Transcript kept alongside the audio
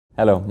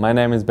Hello, my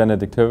name is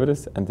Beniedikta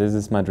Hёvedesa and this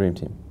is my dream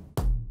team.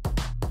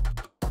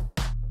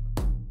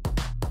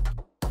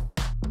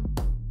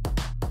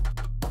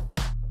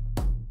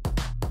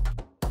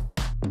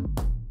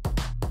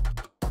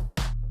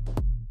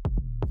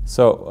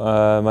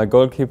 So, my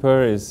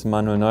goalkeeper is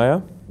Manuel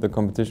Neuer. The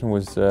competition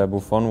with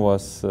Buffon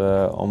was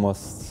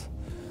almost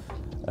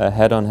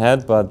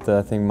head-on-head, but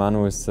I think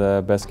Manu is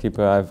the best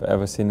keeper I've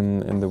ever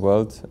seen in the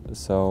world.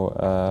 So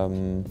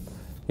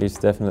he's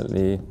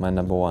definitely my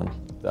number one.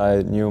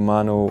 I knew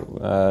Manu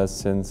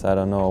since, I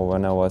don't know,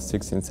 when I was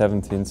 16,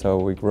 17, so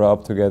we grew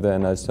up together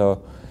and I saw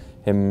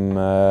him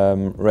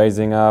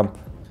raising up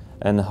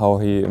and how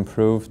he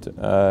improved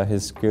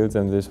his skills,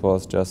 and this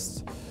was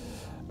just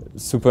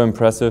super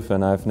impressive,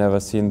 and I've never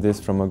seen this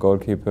from a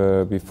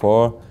goalkeeper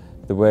before.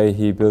 The way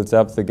he builds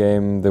up the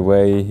game, the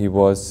way he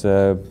was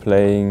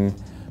playing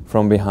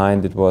from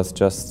behind, it was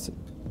just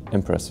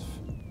impressive.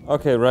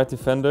 Okay, right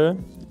defender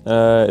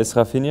is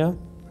Rafinha.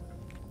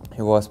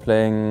 He was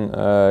playing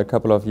a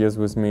couple of years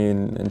with me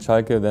in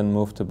Schalke, then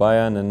moved to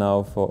Bayern and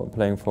now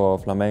playing for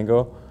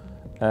Flamengo.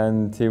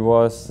 And he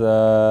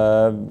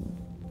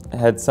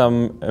had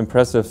some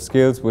impressive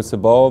skills with the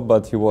ball,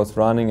 but he was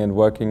running and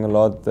working a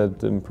lot.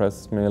 That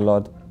impressed me a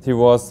lot. He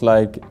was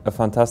like a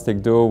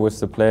fantastic duo with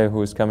the player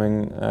who is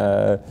coming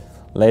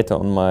later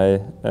on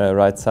my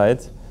right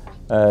side.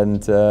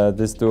 And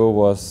this duo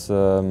was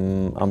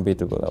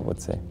unbeatable, I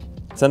would say.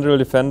 Central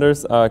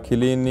defenders are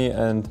Chiellini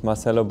and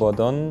Marcelo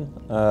Bordon.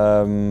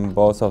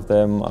 Both of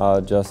them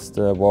are just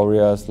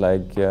warriors,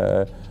 like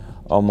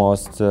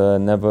almost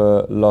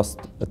never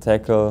lost a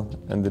tackle,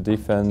 and the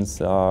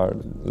defense are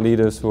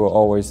leaders who are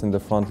always in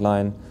the front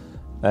line,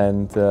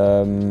 and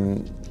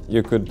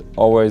you could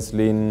always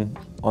lean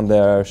on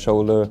their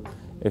shoulder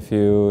if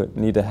you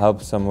need a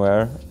help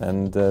somewhere,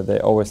 and they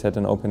always had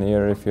an open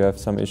ear if you have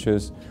some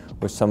issues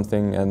with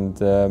something.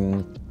 And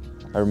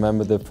I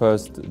remember the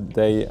first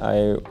day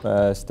I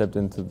stepped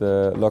into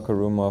the locker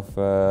room of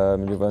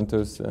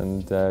Juventus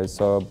and I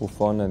saw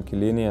Buffon and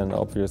Chiellini, and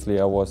obviously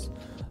I was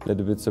a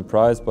little bit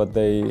surprised, but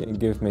they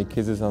gave me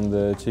kisses on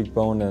the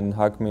cheekbone and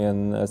hugged me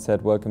and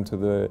said welcome to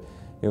the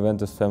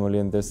Juventus family,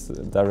 and this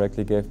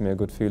directly gave me a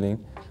good feeling.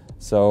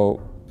 So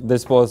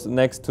this was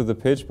next to the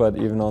pitch, but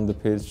even on the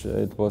pitch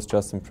it was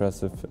just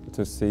impressive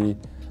to see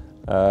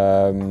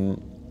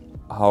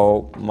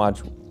how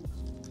much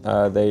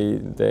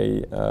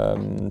they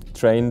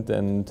trained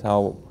and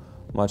how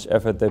much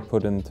effort they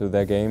put into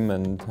their game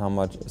and how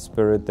much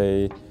spirit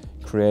they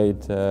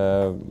create.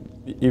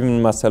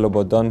 Even Marcelo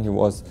Bordon, he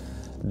was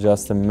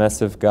just a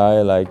massive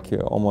guy, like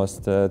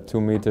almost 2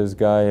 meters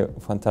guy,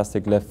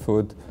 fantastic left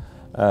foot,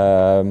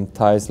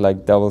 thighs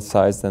like double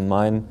sized than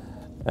mine,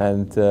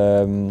 and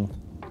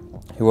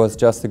he was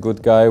just a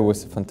good guy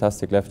with a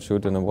fantastic left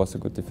shoot, and was a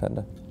good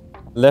defender.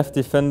 Left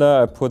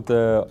defender, I put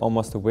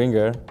almost a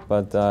winger,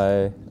 but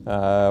I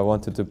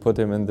wanted to put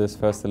him in this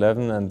first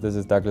 11, and this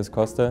is Douglas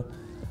Costa.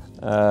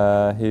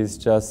 He's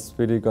just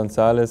Speedy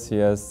Gonzalez. He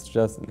has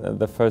just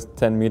the first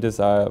 10 meters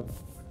are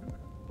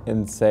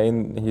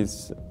insane.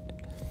 He's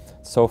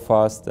so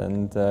fast,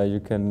 and you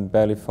can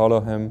barely follow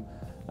him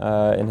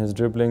in his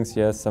dribblings. He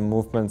has some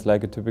movements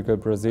like a typical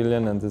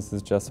Brazilian, and this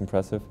is just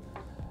impressive.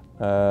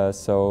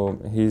 So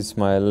he's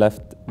my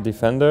left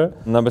defender.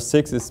 Number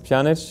 6 is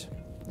Pjanic.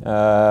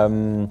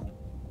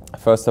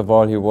 First of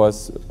all, he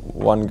was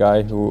one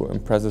guy who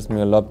impresses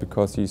me a lot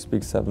because he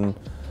speaks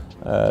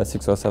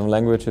 6 or 7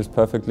 languages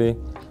perfectly.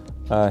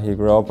 He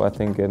grew up, I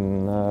think,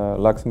 in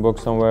Luxembourg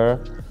somewhere,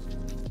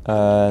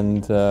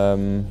 and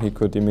he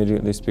could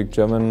immediately speak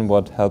German,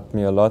 what helped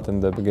me a lot in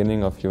the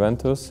beginning of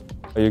Juventus.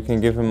 You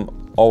can give him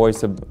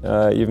always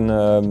even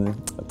a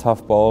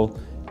tough ball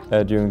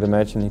during the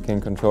match, and he can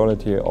control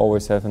it. He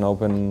always have an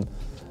open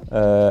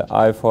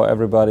eye for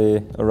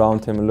everybody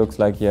around him. It looks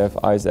like he have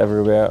eyes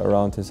everywhere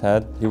around his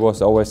head. He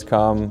was always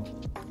calm.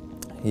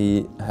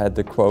 He had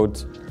the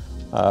quote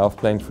of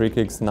playing free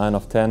kicks 9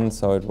 of 10,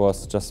 so it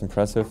was just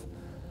impressive.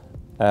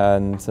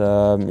 And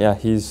yeah,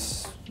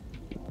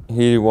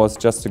 he was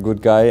just a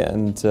good guy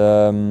and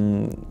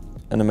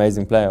an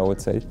amazing player, I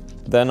would say.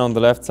 Then on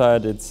the left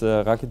side it's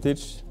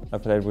Rakitic. I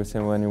played with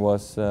him when he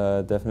was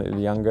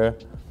definitely younger,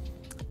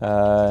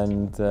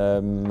 and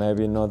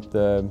maybe not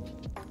the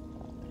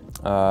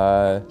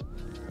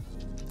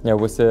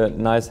with a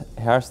nice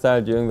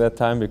hairstyle during that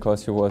time,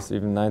 because he was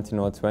even 19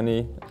 or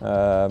 20,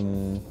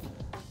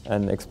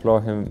 and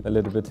explore him a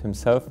little bit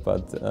himself,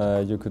 but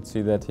you could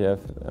see that he had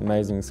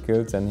amazing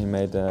skills, and he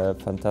made a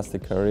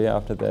fantastic career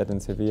after that in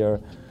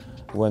Sevilla,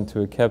 went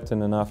to a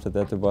captain, and after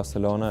that to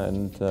Barcelona,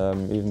 and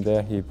even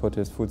there he put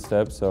his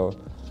footsteps, so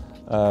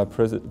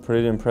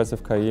pretty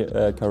impressive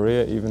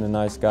career, even a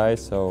nice guy,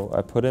 so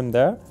I put him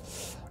there.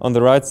 On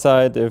the right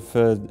side, if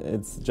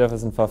it's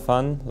Jefferson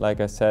Farfan,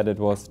 like I said, it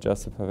was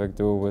just a perfect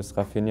duo with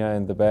Rafinha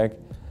in the back.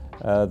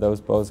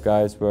 Those both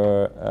guys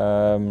were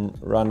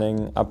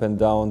running up and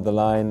down the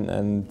line,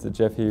 and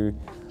Jeffy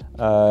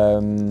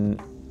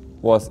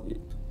was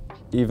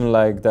even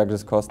like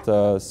Douglas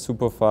Costa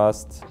super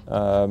fast.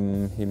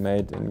 He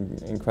made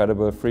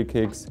incredible free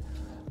kicks,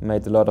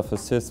 made a lot of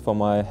assists for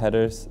my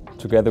headers.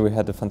 Together we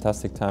had a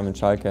fantastic time in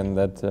Schalke, and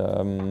that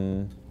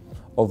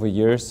over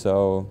years,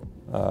 so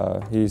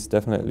he's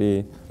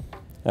definitely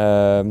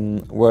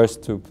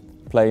worth to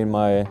play in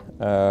my,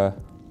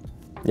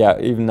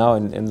 even now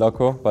in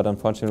Loko, but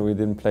unfortunately we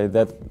didn't play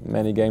that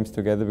many games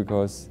together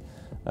because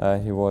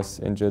he was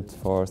injured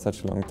for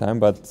such a long time,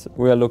 but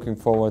we are looking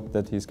forward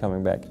that he's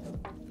coming back.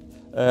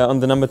 On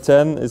the number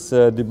 10 is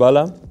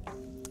Dybala.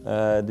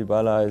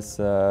 Dybala is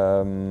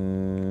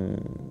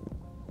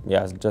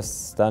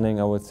just stunning,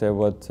 I would say,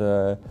 what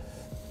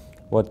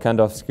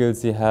kind of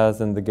skills he has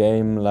in the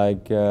game.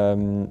 Like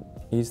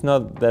he's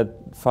not that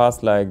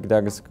fast like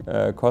Douglas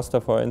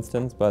Costa, for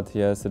instance, but he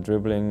has a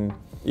dribbling.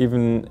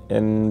 Even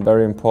in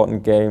very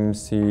important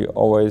games, he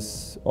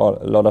always, or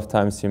a lot of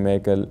times, he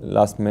make a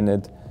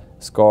last-minute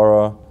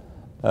scorer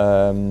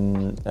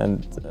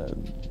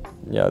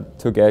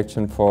took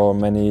action for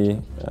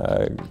many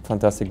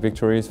fantastic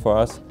victories for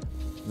us.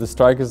 The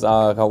strikers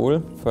are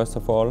Raúl, first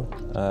of all,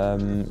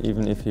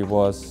 even if he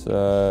was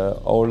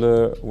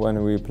older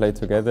when we played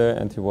together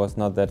and he was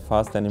not that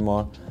fast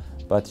anymore,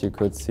 but you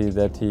could see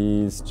that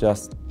he's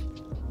just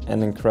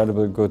an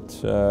incredible good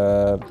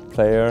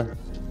player.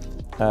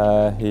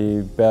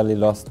 He barely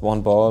lost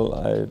one ball.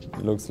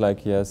 It looks like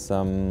he has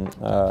some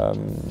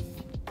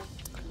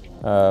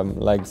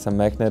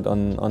magnet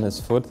on his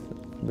foot,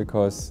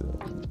 because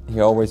he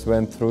always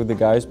went through the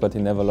guys, but he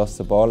never lost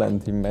the ball,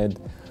 and he made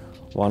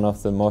one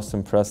of the most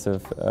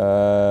impressive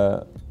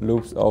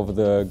loops over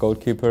the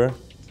goalkeeper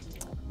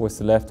with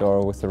the left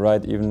or with the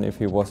right, even if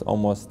he was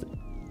almost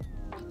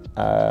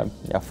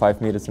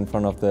 5 meters in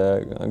front of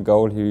the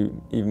goal. He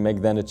even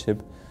made then a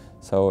chip,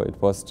 so it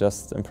was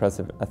just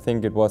impressive. I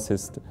think it was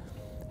his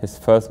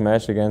first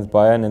match against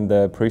Bayern in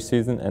the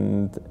preseason,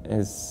 and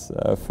his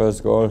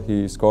first goal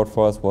he scored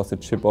for us was a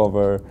chip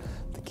over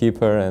the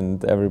keeper,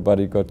 and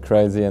everybody got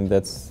crazy, and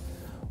that's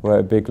where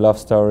a big love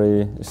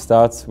story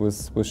starts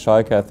with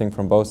Schalke, I think,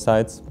 from both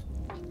sides.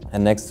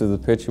 And next to the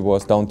pitch, he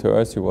was down to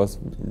earth. He was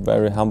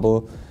very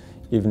humble,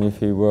 even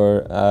if he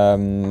were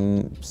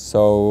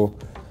so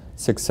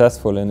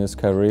successful in his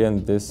career.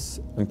 And this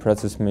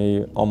impresses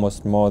me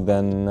almost more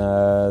than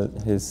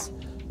his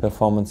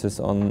performances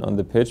on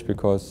the pitch,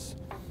 because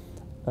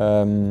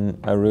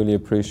I really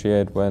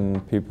appreciate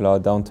when people are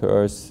down to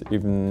earth,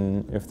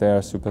 even if they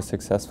are super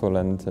successful.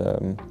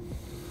 And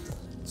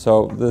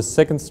so the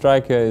second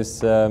striker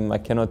is, I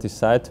cannot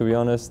decide, to be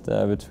honest,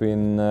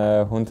 between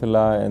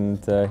Huntelaar and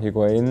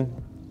Higuain.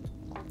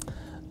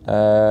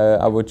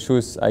 I would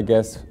choose, I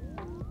guess,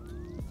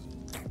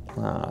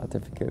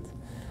 difficult.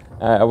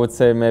 I would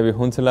say maybe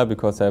Huntelaar,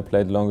 because I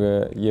played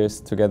longer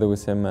years together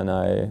with him, and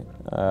I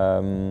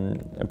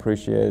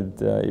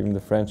appreciate even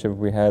the friendship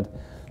we had.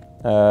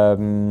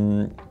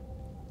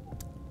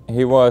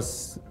 He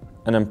was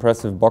an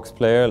impressive box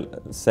player,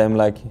 same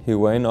like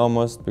Higuain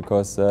almost,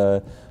 because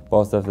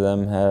both of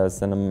them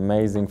has an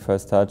amazing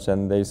first touch,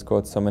 and they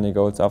scored so many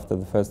goals after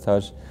the first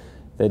touch.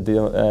 They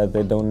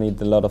don't need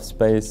a lot of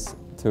space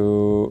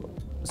to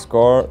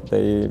score.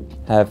 They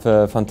have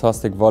a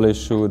fantastic volley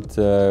shoot,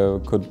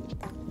 could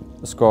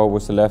score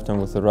with the left and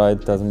with the right,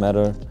 doesn't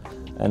matter,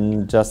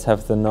 and just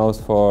have the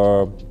nose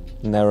for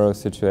narrow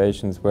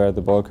situations where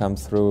the ball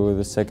comes through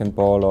the second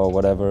ball or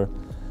whatever.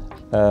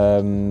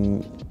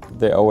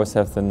 They always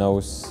have the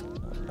nose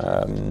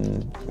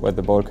where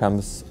the ball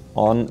comes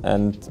on,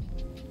 and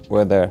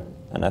we're there.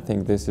 And I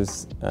think this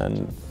is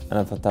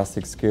a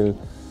fantastic skill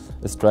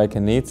a striker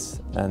needs,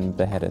 and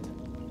they had it.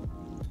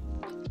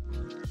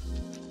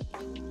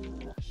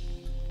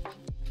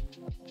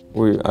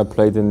 I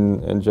played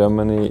in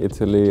Germany,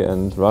 Italy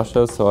and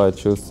Russia, so I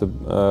chose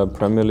the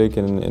Premier League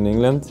in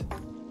England.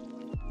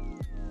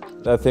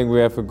 I think we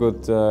have a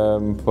good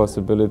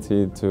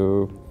possibility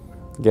to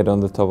get on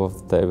the top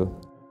of the table.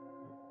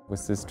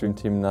 With this dream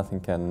team, nothing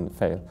can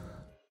fail.